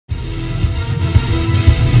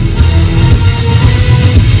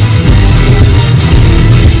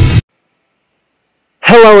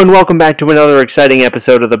Hello and welcome back to another exciting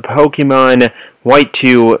episode of the Pokemon White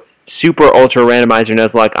 2 Super Ultra Randomizer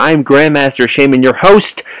Nuzlocke. I'm Grandmaster Shaman, your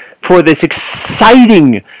host for this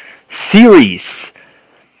exciting series.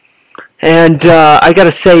 And I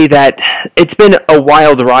gotta say that it's been a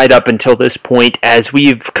wild ride up until this point as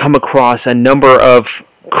we've come across a number of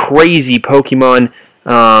crazy Pokemon.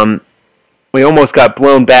 We almost got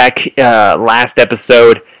blown back last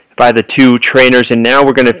episode by the two trainers, and now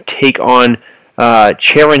we're going to take on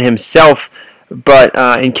Charon himself. But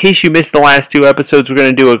in case you missed the last two episodes, we're going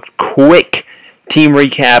to do a quick team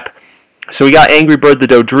recap. So we got Angry Bird the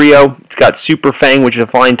Dodrio. It's got Super Fang, which is a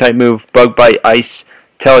flying type move, Bug Bite, Ice,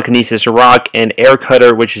 Telekinesis, Rock, and Air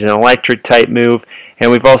Cutter, which is an electric type move. And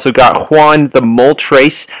we've also got Juan the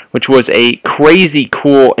Moltres, which was a crazy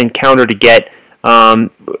cool encounter to get.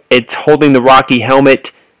 It's holding the Rocky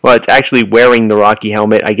helmet. Well, it's actually wearing the Rocky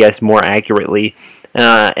helmet, I guess, more accurately.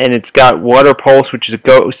 And it's got Water Pulse, which is a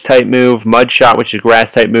Ghost type move, Mud Shot, which is a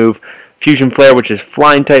Grass type move, Fusion Flare, which is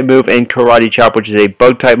flying type move, and Karate Chop, which is a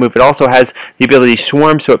Bug type move. It also has the ability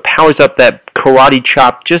Swarm, so it powers up that Karate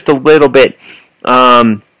Chop just a little bit,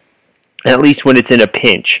 at least when it's in a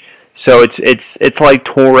pinch. So it's like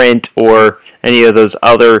Torrent or any of those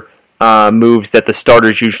other moves that the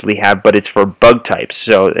starters usually have, but it's for bug types,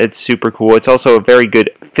 so it's super cool. It's also a very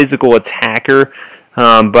good physical attacker,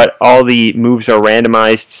 but all the moves are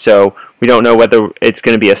randomized, so we don't know whether it's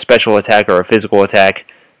going to be a special attack or a physical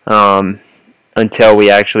attack until we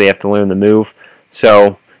actually have to learn the move.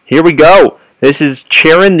 So here we go. This is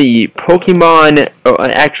Charon, the Pokemon.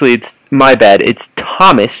 Actually, it's my bad. It's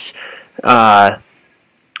Thomas, the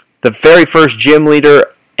very first gym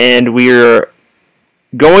leader, and we're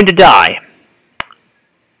going to die.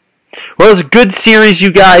 Well, it's a good series,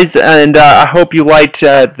 you guys, and I hope you liked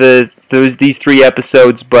these three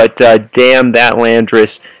episodes, but damn, that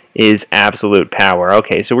Landorus is absolute power.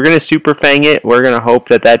 Okay, so we're going to Super Fang it. We're going to hope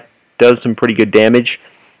that does some pretty good damage.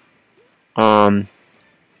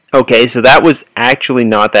 Okay, so that was actually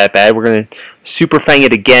not that bad. We're going to Super Fang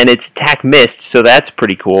it again. Its attack missed, so that's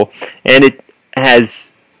pretty cool. And it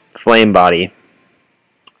has Flame Body.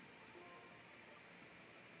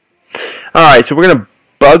 Alright, so we're going to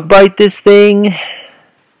Bug Bite this thing.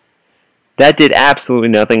 That did absolutely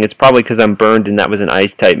nothing. It's probably because I'm burned and that was an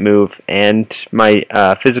Ice type move. And my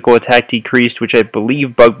physical attack decreased, which I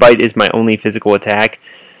believe Bug Bite is my only physical attack.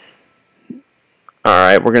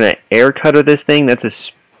 Alright, we're going to Air Cutter this thing. That's a...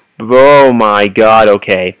 Oh my god,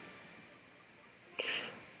 okay.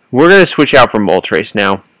 We're going to switch out for Moltres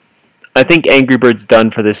now. I think Angry Bird's done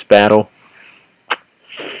for this battle.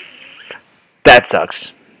 That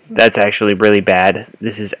sucks. That's actually really bad.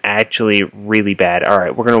 This is actually really bad.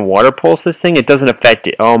 Alright, we're going to Water Pulse this thing. It doesn't affect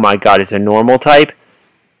it. Oh my god, it's a normal type.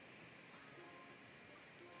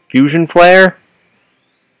 Fusion Flare.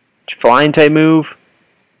 Flying type move.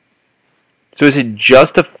 So is it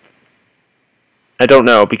just a... I don't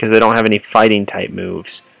know, because I don't have any fighting type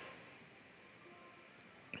moves.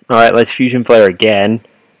 Alright, let's Fusion Flare again.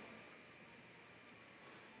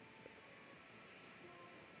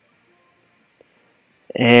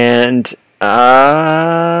 And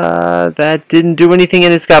that didn't do anything,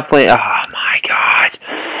 and it's got flame. Oh my god.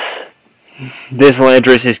 This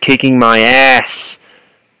Landorus is kicking my ass.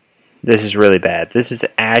 This is really bad. This is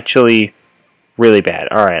actually really bad.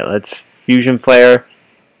 Alright, let's Fusion Flare.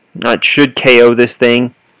 It should KO this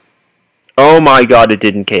thing. Oh my god, it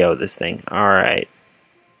didn't KO this thing. Alright.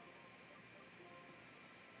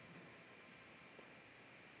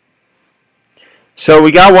 So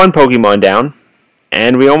we got one Pokemon down.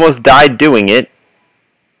 And we almost died doing it.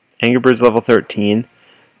 Angry Bird's level 13.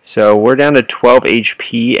 So we're down to 12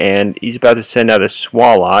 HP, and he's about to send out a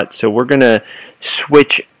Swalot. So we're going to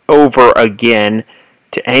switch over again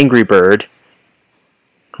to Angry Bird,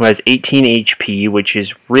 who has 18 HP, which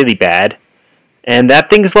is really bad. And that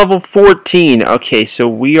thing's level 14. Okay, so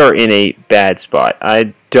we are in a bad spot.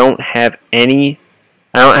 I don't have anything.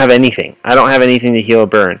 I don't have anything to heal a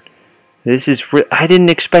burn. This is... I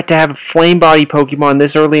didn't expect to have a Flame Body Pokemon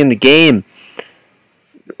this early in the game.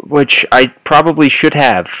 Which I probably should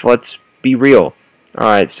have. Let's be real.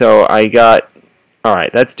 Alright, so I got...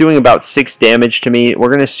 Alright, that's doing about 6 damage to me. We're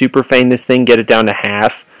going to Super Fang this thing, get it down to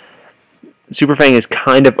half. Super Fang is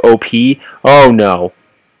kind of OP. Oh no.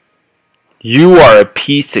 You are a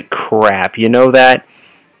piece of crap. You know that?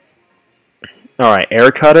 Alright,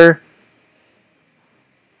 Air Cutter.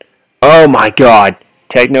 Oh my god.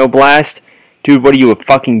 Techno Blast? Dude, what are you, a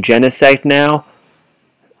fucking Genesect now?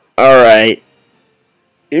 Alright.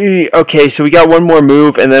 Okay, so we got one more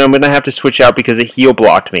move, and then I'm going to have to switch out because it heal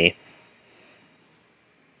blocked me.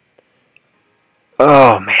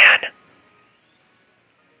 Oh, man.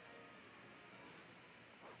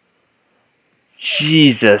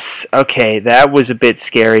 Jesus. Okay, that was a bit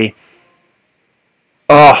scary.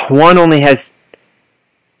 Oh, one only has...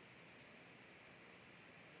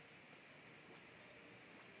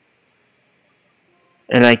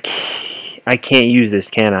 And I can't use this,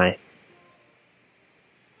 can I?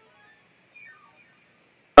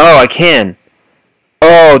 Oh, I can.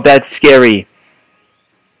 Oh, that's scary.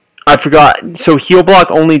 I forgot. So heal block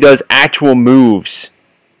only does actual moves.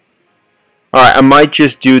 Alright, I might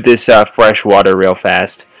just do this fresh water real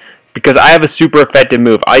fast. Because I have a super effective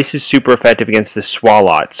move. Ice is super effective against the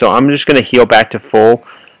Swalot. So I'm just going to heal back to full.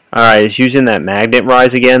 Alright, it's using that Magnet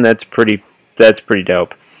Rise again. That's pretty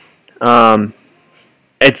dope.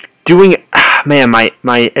 It's doing... man,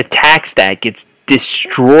 my attack stat gets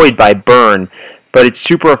destroyed by burn. But it's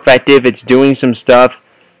super effective. It's doing some stuff.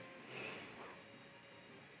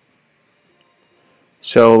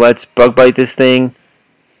 So let's Bug Bite this thing.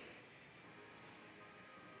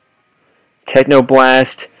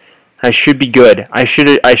 Technoblast. I should be good. I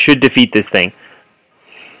should defeat this thing.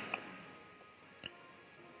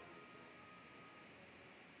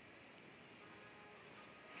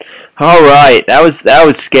 Alright, that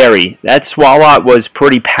was scary. That Swalot was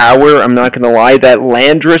pretty power, I'm not gonna lie. That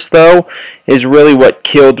Landerous, though, is really what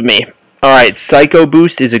killed me. Alright, Psycho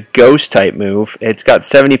Boost is a ghost type move. It's got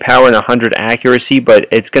 70 power and 100 accuracy, but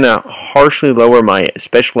it's gonna harshly lower my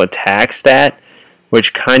special attack stat,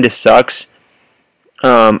 which kinda sucks.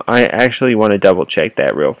 I actually want to double check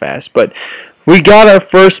that real fast, but we got our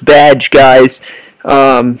first badge, guys.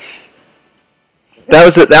 That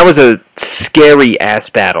was a scary ass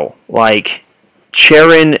battle. Like,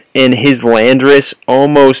 Charon and his Landorus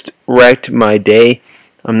almost wrecked my day.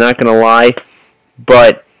 I'm not gonna lie,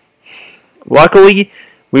 but luckily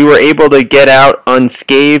we were able to get out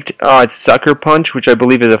unscathed. It's Sucker Punch, which I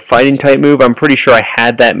believe is a fighting type move. I'm pretty sure I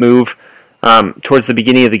had that move towards the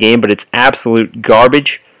beginning of the game, but it's absolute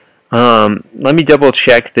garbage. Let me double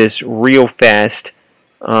check this real fast.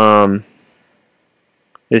 Oh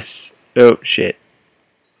shit.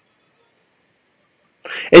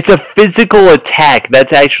 It's a physical attack.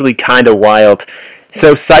 That's actually kind of wild.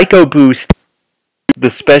 So Psycho Boost, the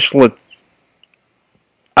special...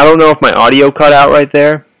 I don't know if my audio cut out right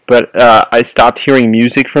there, but I stopped hearing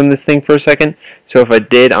music from this thing for a second. So if I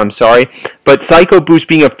did, I'm sorry. But Psycho Boost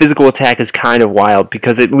being a physical attack is kind of wild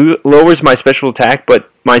because it lowers my special attack, but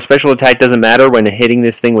my special attack doesn't matter when hitting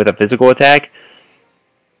this thing with a physical attack.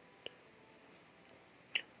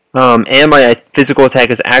 And my physical attack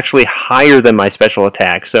is actually higher than my special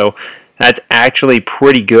attack, so that's actually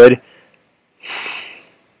pretty good.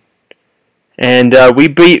 And we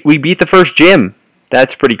beat the first gym.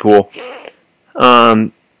 That's pretty cool.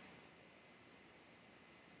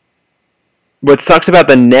 What sucks about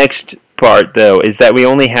the next part, though, is that we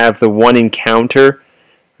only have the one encounter.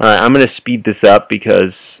 I'm going to speed this up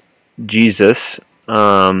because, Jesus.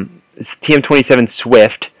 It's TM27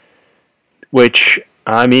 Swift, which,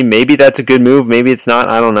 I mean, maybe that's a good move. Maybe it's not.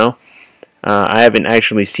 I don't know. I haven't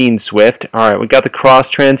actually seen Swift. Alright, we got the Cross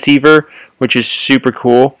Transceiver, which is super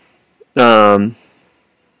cool. Yeah,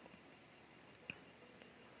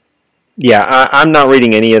 I'm not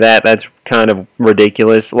reading any of that. That's kind of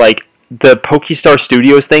ridiculous. Like, the Pokestar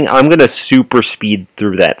Studios thing, I'm going to super speed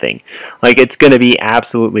through that thing. Like, it's going to be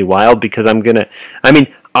absolutely wild because I'm going to... I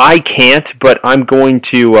mean, I can't, but I'm going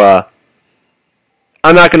to...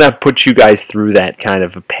 I'm not going to put you guys through that kind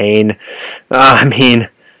of a pain. I mean,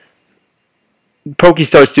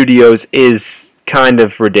 Pokestar Studios is kind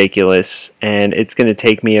of ridiculous, and it's going to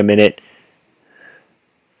take me a minute.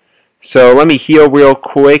 So let me heal real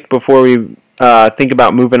quick before we think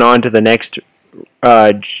about moving on to the next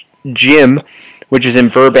gym, which is in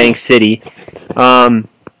Burbank City. I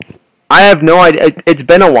have no idea. It's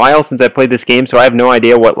been a while since I played this game, so I have no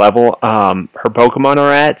idea what level her Pokemon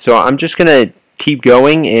are at. So I'm just going to keep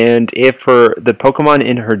going, and if the Pokemon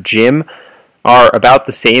in her gym are about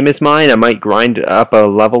the same as mine, I might grind up a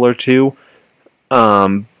level or two.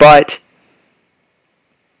 But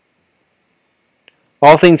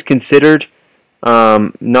all things considered,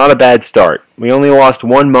 not a bad start. We only lost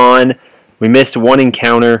one Mon. We missed one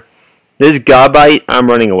encounter. This Gabite, I'm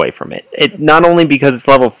running away from it. Not only because it's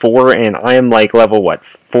level 4 and I am like level,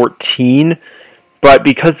 14, but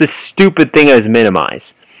because this stupid thing is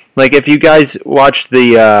minimized. Like, if you guys watched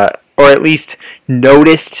or at least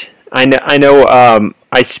noticed, I know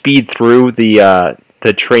I speed through the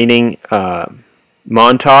training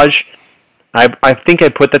montage. I think I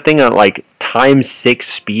put the thing on like ×6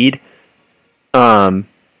 speed,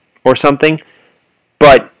 or something.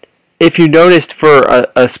 But if you noticed, for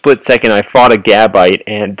a split second, I fought a Gabite,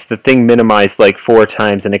 and the thing minimized like 4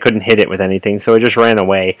 times, and I couldn't hit it with anything, so I just ran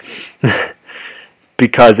away.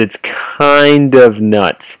 because it's kind of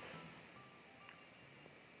nuts.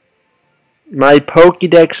 My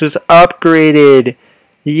Pokédex was upgraded.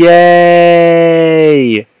 Yay!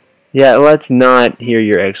 Yeah, let's not hear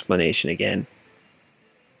your explanation again.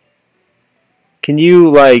 Can you,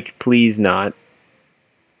 like, please not?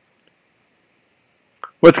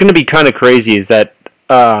 What's going to be kind of crazy is that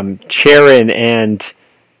Charon and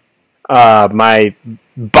my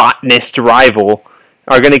botanist rival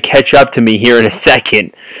are going to catch up to me here in a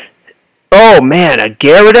second. Oh man, a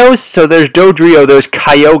Gyarados? So there's Dodrio, there's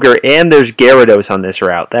Kyogre, and there's Gyarados on this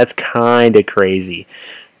route. That's kind of crazy.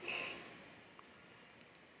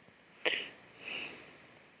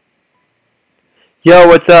 Yo,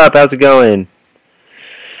 what's up? How's it going?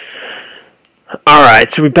 Alright,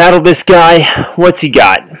 so we battled this guy. What's he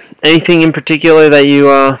got? Anything in particular that you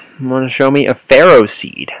want to show me? A Pharaoh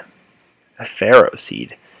Seed. A Pharaoh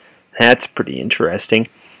Seed. That's pretty interesting.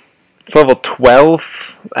 It's level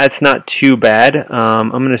 12. That's not too bad. I'm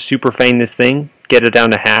going to Super Fang this thing. Get it down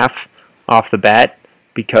to half off the bat.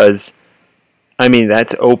 Because, I mean,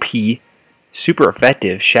 that's OP. Super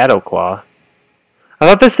effective. Shadow Claw. I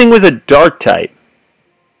thought this thing was a Dark type.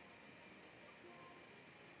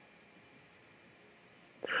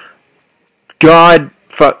 God,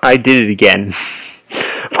 fuck! I did it again.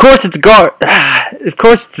 Of course, it's Of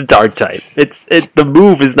course, it's a Dark type. The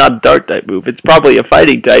move is not a Dark type move. It's probably a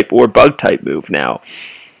Fighting type or Bug type move now.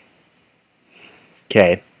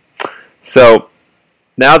 Okay, so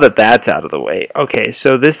now that that's out of the way, okay,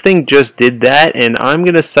 so this thing just did that, and I'm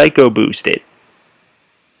gonna Psycho Boost it.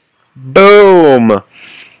 Boom!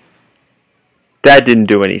 That didn't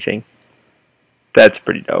do anything. That's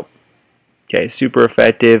pretty dope. Okay, super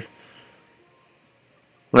effective.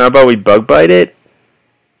 How about we Bug Bite it?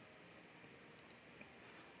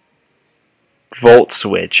 Volt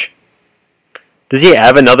Switch. Does he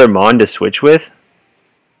have another Mon to switch with?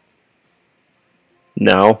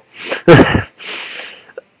 No.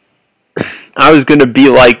 I was gonna be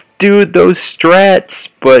like, dude, those strats,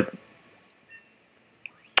 but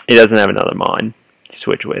he doesn't have another Mon to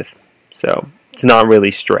switch with. So, it's not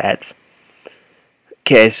really strats.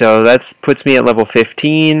 Okay, so that puts me at level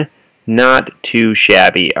 15. Not too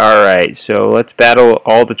shabby. Alright, so let's battle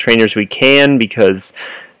all the trainers we can because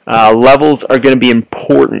levels are going to be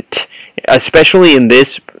important, especially in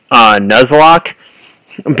this Nuzlocke,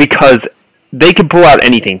 because they could pull out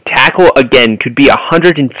anything. Tackle, again, could be a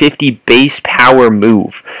 150 base power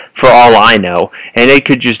move, for all I know, and it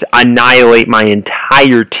could just annihilate my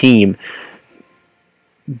entire team.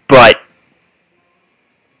 But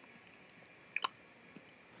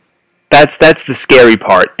that's the scary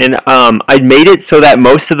part. And I made it so that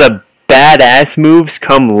most of the badass moves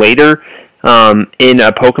come later in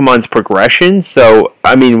a Pokemon's progression. So,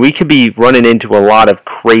 I mean, we could be running into a lot of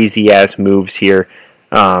crazy-ass moves here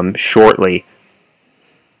shortly.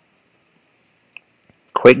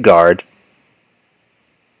 Quick Guard.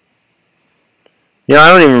 You know, I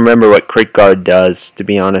don't even remember what Quick Guard does, to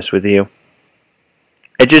be honest with you.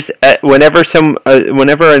 It just whenever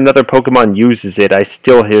another Pokemon uses it, I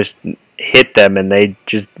still just hit them, and they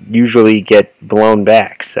just usually get blown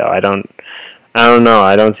back. So I don't know.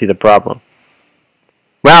 I don't see the problem.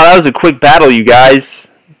 Wow, that was a quick battle, you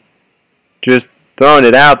guys. Just throwing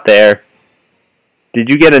it out there. Did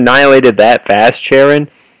you get annihilated that fast, Charon?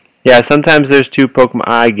 Yeah, sometimes there's two Pokemon.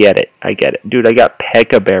 I get it. I get it, dude. I got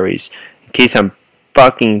Pekka berries in case I'm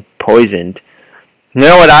fucking poisoned. You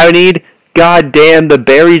know what I need? God damn, the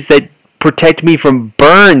berries that protect me from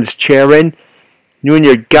burns, Charon. You and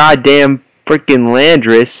your goddamn freaking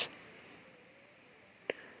Landorus.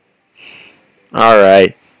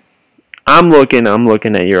 Alright. I'm looking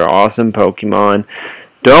at your awesome Pokemon.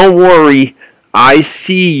 Don't worry. I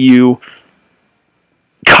see you.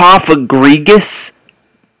 Cophagrigus.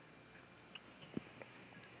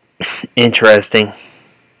 Interesting.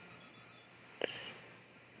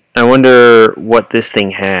 I wonder what this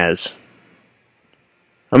thing has.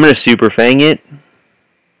 I'm going to Super Fang it.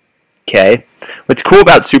 Okay. What's cool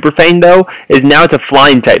about Super Fang, though, is now it's a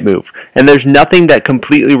Flying type move. And there's nothing that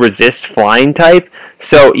completely resists Flying type.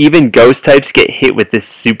 So even Ghost types get hit with this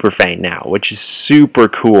Super Fang now, which is super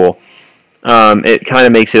cool. It kind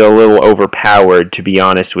of makes it a little overpowered, to be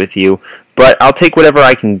honest with you. But I'll take whatever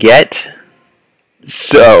I can get.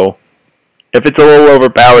 So, if it's a little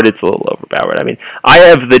overpowered, it's a little overpowered. I mean, I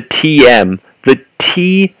have the TM. The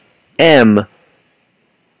TM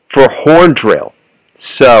for Horn Drill.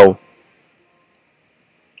 So,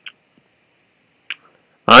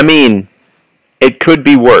 I mean, it could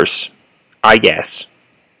be worse, I guess.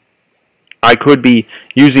 I could be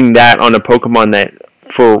using that on a Pokemon that,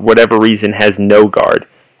 for whatever reason, has no guard.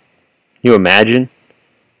 You imagine?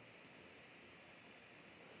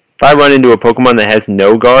 If I run into a Pokemon that has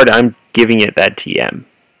no guard, I'm giving it that TM.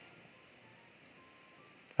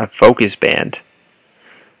 A Focus Band.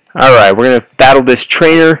 Alright, we're going to battle this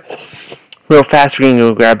trainer real fast. We're going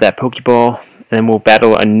to go grab that Pokeball, and then we'll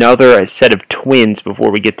battle another set of twins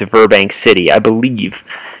before we get to Verbank City, I believe,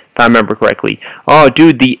 if I remember correctly. Oh,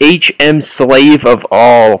 dude, the HM slave of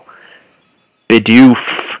all.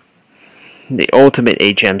 Bidoof. The ultimate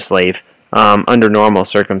HM slave under normal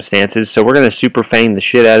circumstances. So we're going to Super Fang the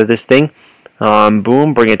shit out of this thing.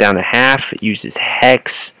 Boom, bring it down to half. It uses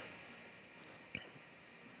Hex.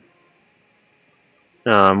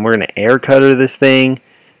 We're going to Air Cutter this thing.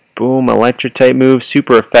 Boom, Electric type move.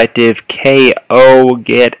 Super effective. KO,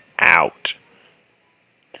 get out.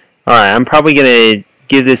 Alright, I'm probably going to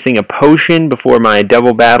give this thing a potion before my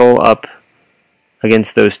double battle up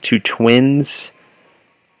against those two twins.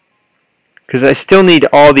 Because I still need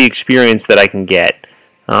all the experience that I can get.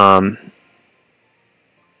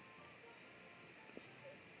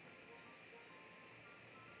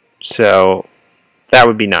 So, that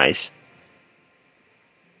would be nice.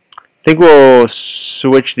 I think we'll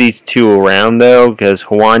switch these two around, though, because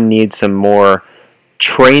Juan needs some more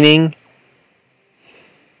training.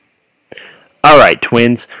 Alright,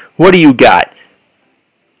 twins. What do you got?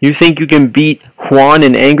 You think you can beat Juan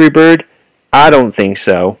and Angry Bird? I don't think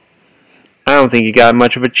so. I don't think you got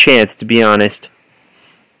much of a chance, to be honest.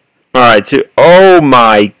 Alright, so... Oh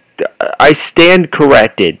my... I stand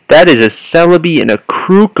corrected. That is a Celebi and a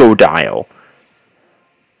Crocodile.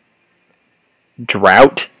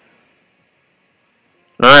 Drought?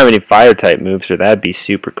 I don't have any Fire-type moves, so that'd be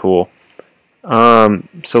super cool.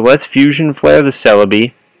 So let's Fusion Flare the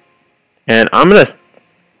Celebi. And I'm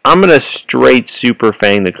gonna straight Super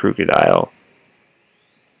Fang the Crocodile.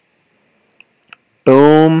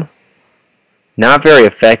 Boom. Not very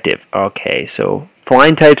effective. Okay, so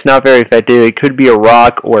flying type's not very effective. It could be a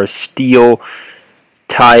rock or a steel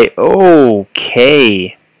type.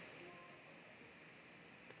 Okay.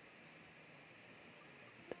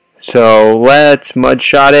 So let's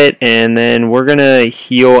Mudshot it, and then we're gonna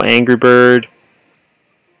heal Angry Bird.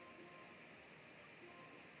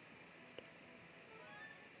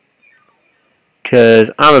 Because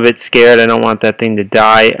I'm a bit scared. I don't want that thing to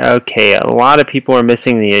die. Okay, a lot of people are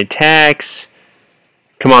missing the attacks.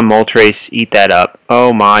 Come on, Moltres, eat that up.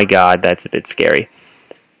 Oh my god, that's a bit scary.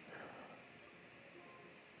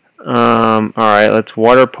 Alright, let's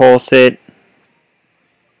Water Pulse it.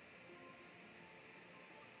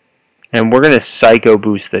 And we're going to Psycho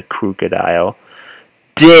Boost the Crocodile.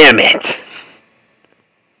 Damn it!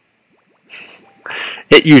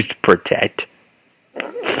 It used Protect.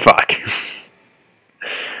 Fuck.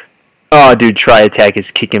 Oh, dude, Tri-Attack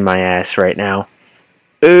is kicking my ass right now.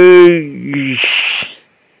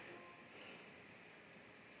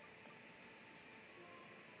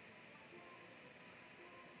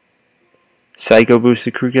 Psycho Boost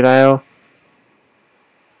the Crocodile.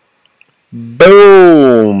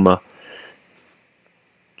 Boom!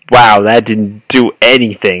 Wow, that didn't do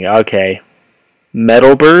anything. Okay.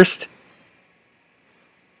 Metal Burst.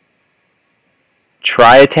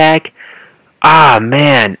 Tri-Attack. Ah,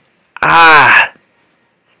 man. Ah,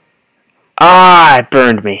 it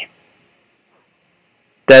burned me.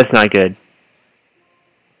 That's not good.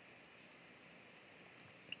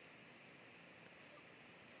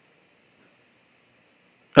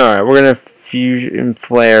 Alright, we're going to Fusion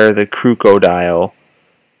Flare the Crocodile.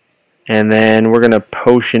 And then we're going to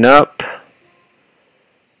Potion up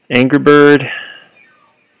Angry Bird.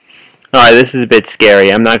 Alright, this is a bit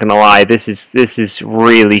scary. I'm not going to lie. This is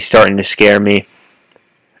really starting to scare me.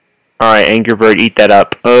 Alright, Angry Bird, eat that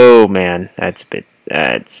up. Oh, man. That's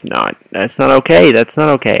not okay. That's not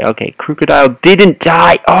okay. Okay, Crocodile didn't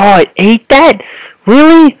die. Oh, it ate that?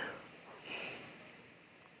 Really?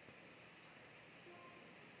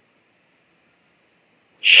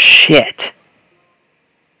 Shit.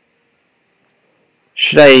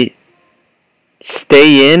 Should I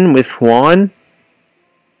stay in with Juan?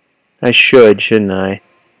 I should, shouldn't I?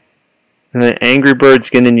 And then Angry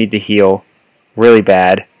Bird's gonna need to heal really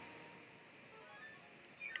bad.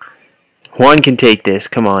 Juan can take this,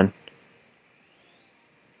 come on.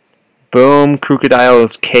 Boom, Crocodile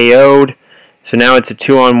is KO'd. So now it's a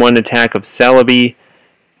 2-on-1 attack of Celebi.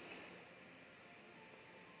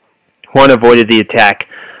 Juan avoided the attack.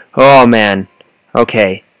 Oh man.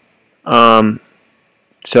 Okay.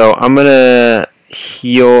 So I'm gonna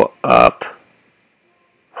heal up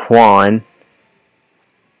Juan.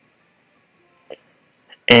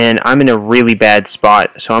 And I'm in a really bad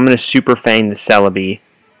spot. So I'm gonna Super Fang the Celebi.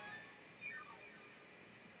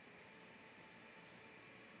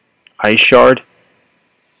 Ice Shard.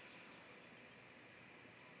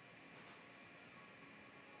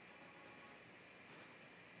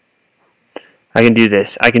 I can do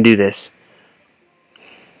this. I can do this.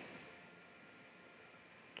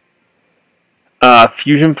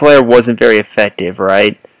 Fusion Flare wasn't very effective,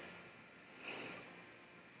 right?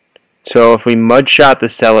 So if we Mudshot the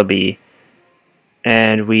Celebi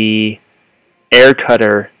and we Air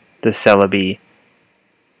Cutter the Celebi,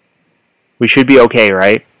 we should be okay,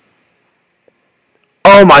 right?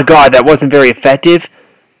 Oh my god, that wasn't very effective.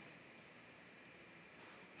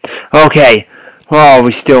 Okay. Oh,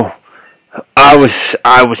 we still... I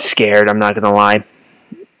was scared, I'm not gonna lie.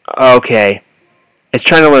 Okay. It's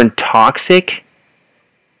trying to learn Toxic.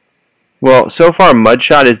 Well, so far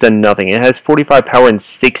Mudshot has done nothing. It has 45 power and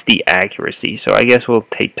 60 accuracy, so I guess we'll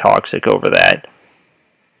take Toxic over that.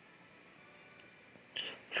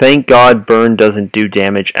 Thank God Burn doesn't do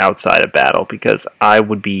damage outside of battle, because I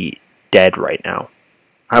would be dead right now.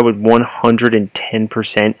 I would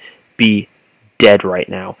 110% be dead right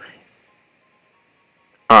now.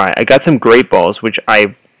 Alright, I got some Great Balls, which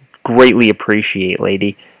I greatly appreciate,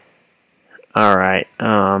 lady. Alright,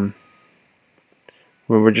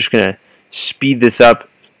 we're just gonna speed this up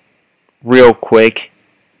real quick.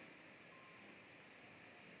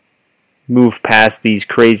 Move past these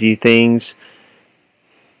crazy things.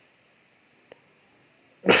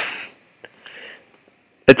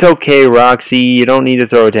 It's okay, Roxy. You don't need to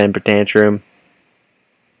throw a temper tantrum.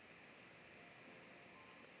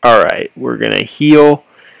 Alright, we're gonna heal.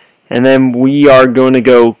 And then we are going to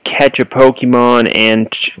go catch a Pokemon and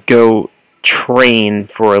go train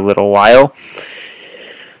for a little while,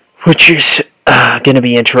 which is going to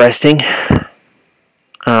be interesting.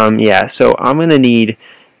 Yeah, so I'm going to need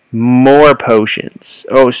more potions.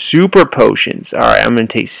 Oh, super potions. Alright, I'm going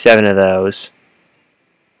to take 7 of those.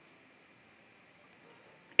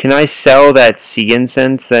 Can I sell that Sea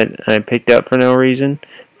Incense that I picked up for no reason?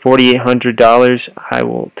 $4,800. I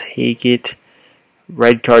will take it.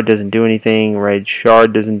 Red card doesn't do anything. Red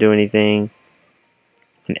shard doesn't do anything.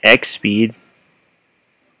 An X speed.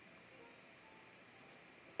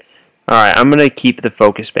 Alright, I'm going to keep the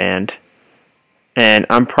focus band. And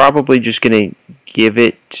I'm probably just going to give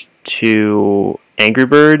it to Angry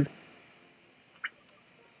Bird.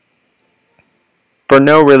 For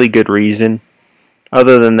no really good reason.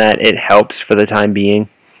 Other than that, it helps for the time being.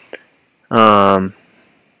 Alright,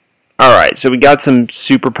 so we got some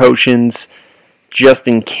super potions just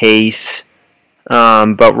in case.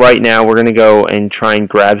 But right now we're going to go and try and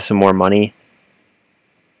grab some more money.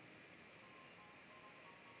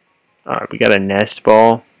 Alright, we got a nest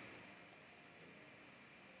ball.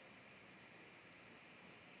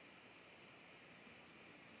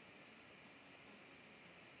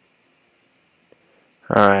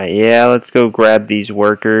 Alright, yeah, let's go grab these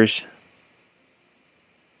workers.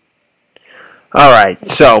 Alright,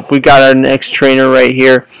 so we got our next trainer right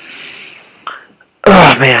here.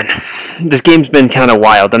 Oh man, this game's been kind of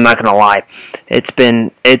wild, I'm not gonna lie. It's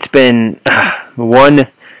been one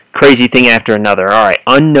crazy thing after another. Alright,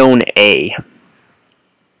 Unknown A.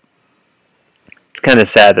 It's kind of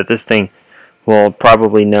sad that this thing will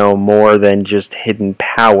probably know more than just hidden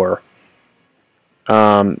power.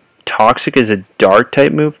 Toxic is a dark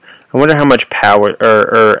type move. I wonder how much power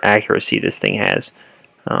or accuracy this thing has.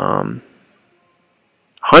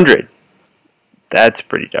 100. That's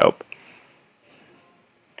pretty dope.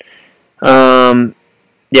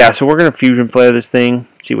 Yeah, so we're going to Fusion Flare this thing,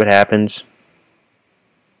 see what happens.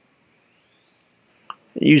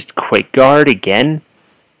 I used Quick Guard again.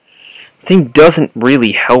 The thing doesn't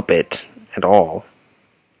really help it at all.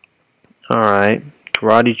 Alright,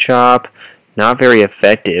 Karate Chop, not very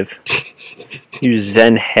effective. Use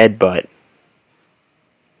Zen Headbutt,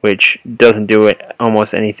 which doesn't do it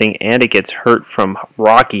almost anything, and it gets hurt from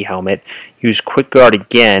Rocky Helmet. Use Quick Guard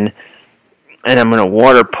again. And I'm going to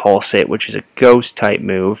Water Pulse it, which is a ghost type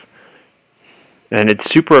move. And it's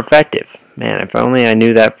super effective. Man, if only I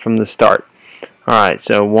knew that from the start. Alright,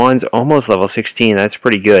 so Juan's almost level 16. That's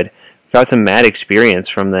pretty good. Got some mad experience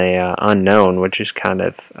from the Unknown, which is kind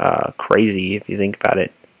of crazy if you think about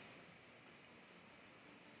it.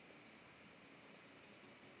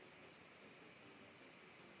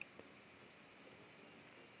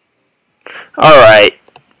 Alright,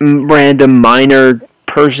 random minor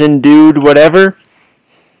person, dude, whatever.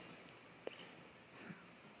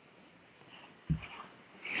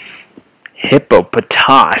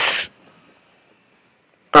 Hippopotas.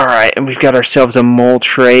 Alright, and we've got ourselves a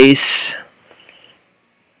Moltres.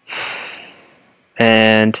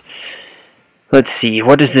 And let's see,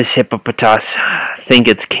 what does this Hippopotas think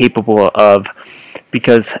it's capable of?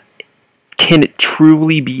 Because can it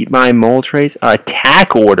truly beat my Moltres?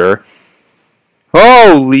 Attack order?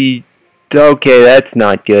 Holy... Okay, that's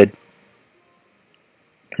not good.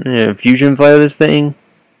 Fusion Flare this thing.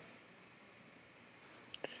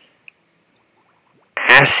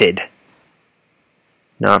 Acid.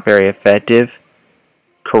 Not very effective.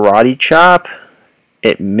 Karate Chop.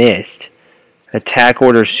 It missed. Attack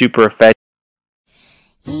Order super effective.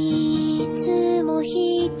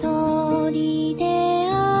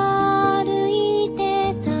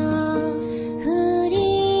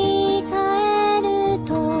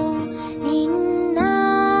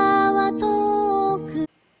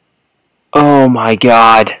 Oh my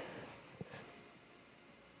god.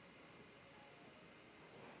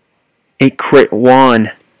 It crit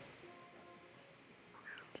 1.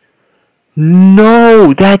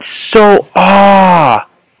 No, that's so...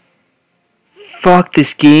 Fuck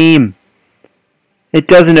this game. It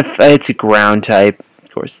doesn't... It's a ground type.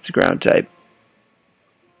 Of course it's a ground type.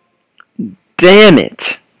 Damn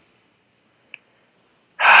it.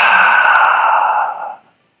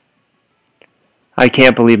 I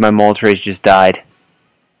can't believe my Moltres just died.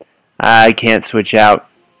 I can't switch out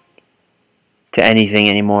to anything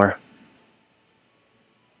anymore.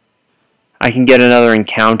 I can get another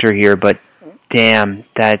encounter here, but damn,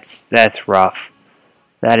 that's rough.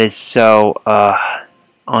 That is so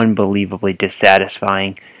unbelievably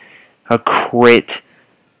dissatisfying. A crit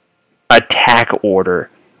attack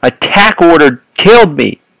order. Attack order killed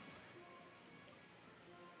me.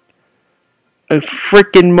 A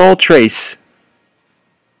freaking Moltres.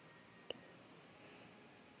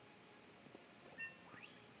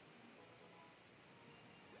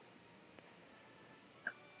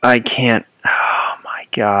 I can't. Oh my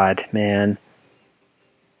god, man.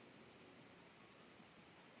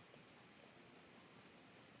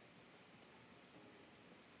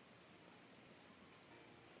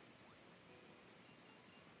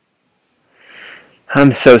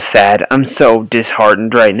 I'm so sad. I'm so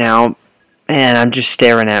disheartened right now. And I'm just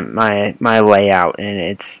staring at my layout, and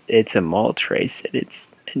it's a Moltres, and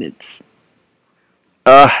it's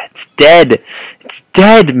dead. It's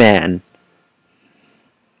dead, man.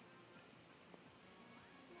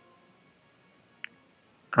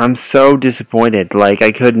 I'm so disappointed. Like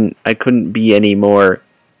I couldn't be any more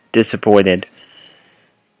disappointed.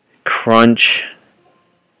 Crunch.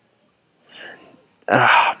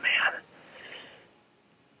 Oh man.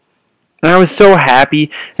 And I was so happy.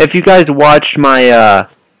 If you guys watched my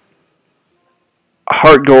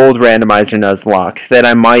Heart Gold Randomizer Nuzlocke that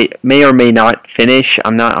I may or may not finish.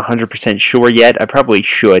 I'm not 100% sure yet. I probably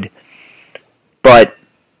should. But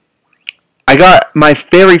I got my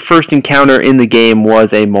very first encounter in the game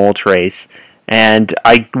was a Moltres, and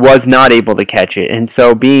I was not able to catch it. And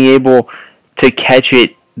so being able to catch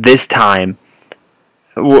it this time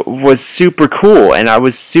was super cool, and I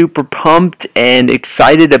was super pumped and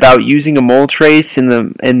excited about using a Moltres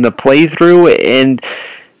in the playthrough, and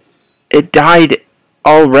it died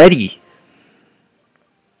already.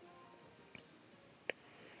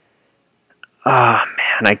 Ah,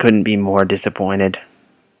 man, I couldn't be more disappointed.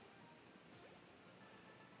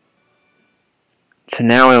 So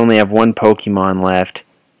now I only have one Pokemon left.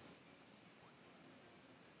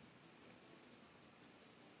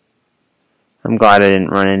 I'm glad I didn't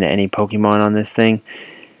run into any Pokemon on this thing.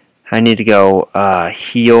 I need to go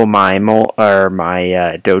heal my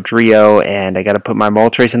Dodrio, and I got to put my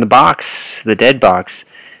Moltres in the box, the dead box,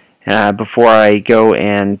 before I go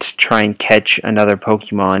and try and catch another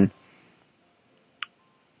Pokemon.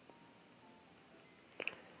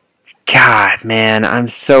 God, man, I'm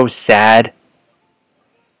so sad.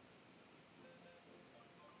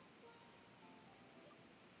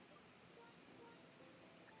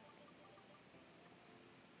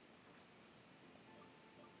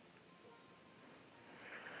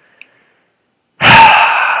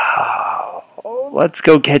 Let's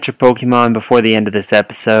go catch a Pokemon before the end of this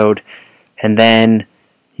episode, and then,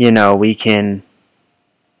 you know, we can...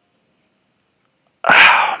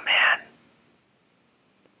 Oh, man.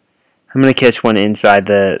 I'm going to catch one inside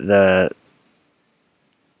the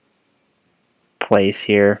place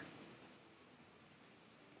here.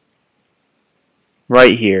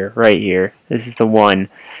 Right here, right here. This is the one.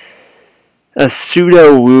 A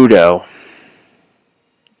Pseudo-Wudo.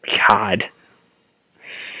 God.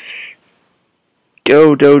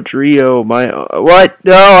 Go Dodrio, my what?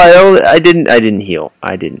 No, I didn't heal.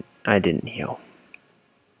 I didn't heal. I didn't heal.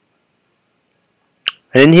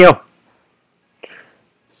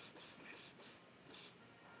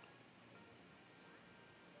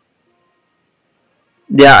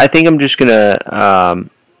 Yeah, I think I'm just gonna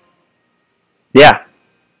yeah,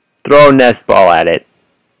 throw a nest ball at it.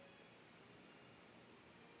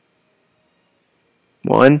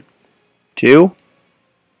 1, 2,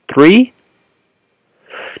 3.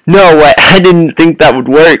 No way, I didn't think that would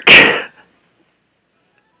work.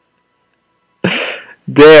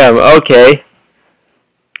 Damn, okay.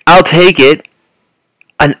 I'll take it.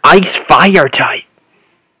 An ice fire type.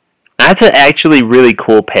 That's an actually really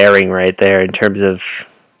cool pairing right there in terms of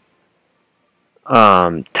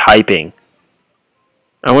typing.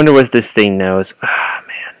 I wonder what this thing knows. Ah,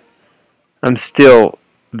 man. I'm still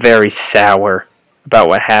very sour about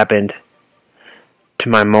what happened to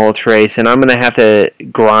my Moltres, and I'm going to have to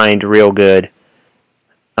grind real good.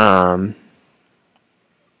 What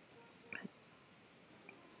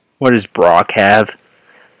does Brock have?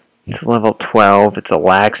 It's level 12. It's a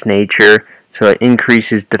lax nature, so it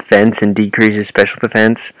increases defense and decreases special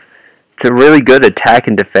defense. It's a really good attack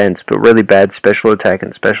and defense, but really bad special attack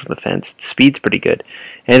and special defense. Its speed's pretty good.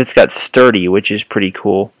 And it's got sturdy, which is pretty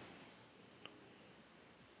cool.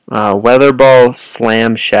 Weather Ball,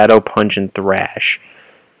 Slam, Shadow Punch, and Thrash.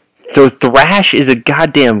 So Thrash is a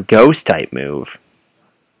goddamn ghost type move.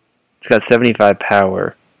 It's got 75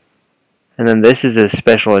 power. And then this is a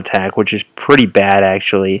special attack, which is pretty bad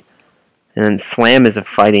actually. And then Slam is a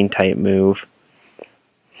fighting type move.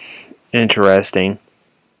 Interesting.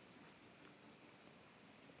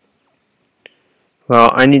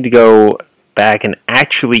 Well, I need to go back and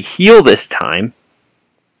actually heal this time.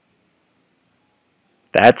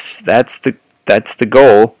 That's the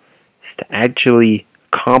goal, is to actually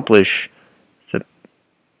accomplish the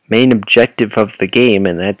main objective of the game,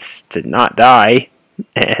 and that's to not die.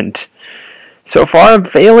 And so far, I'm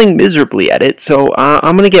failing miserably at it. So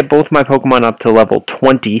I'm gonna get both my Pokemon up to level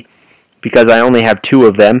 20 because I only have 2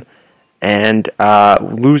 of them, and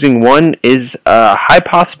losing one is a high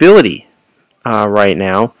possibility. Right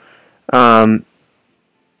now.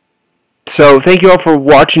 So thank you all for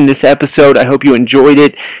watching this episode. I hope you enjoyed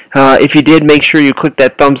it. If you did, make sure you click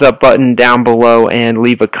that thumbs up button down below and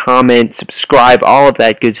leave a comment, subscribe, all of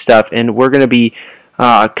that good stuff. And we're going to be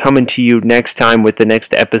coming to you next time with the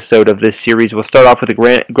next episode of this series. We'll start off with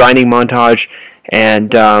a grinding montage,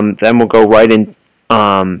 and then we'll go right in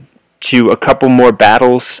to a couple more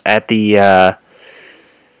battles at the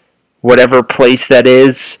whatever place that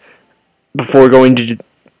is, before going to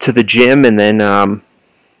the gym, and then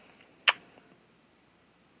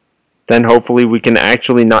hopefully we can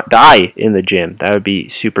actually not die in the gym. That would be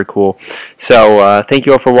super cool. So thank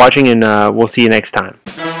you all for watching, and we'll see you next time.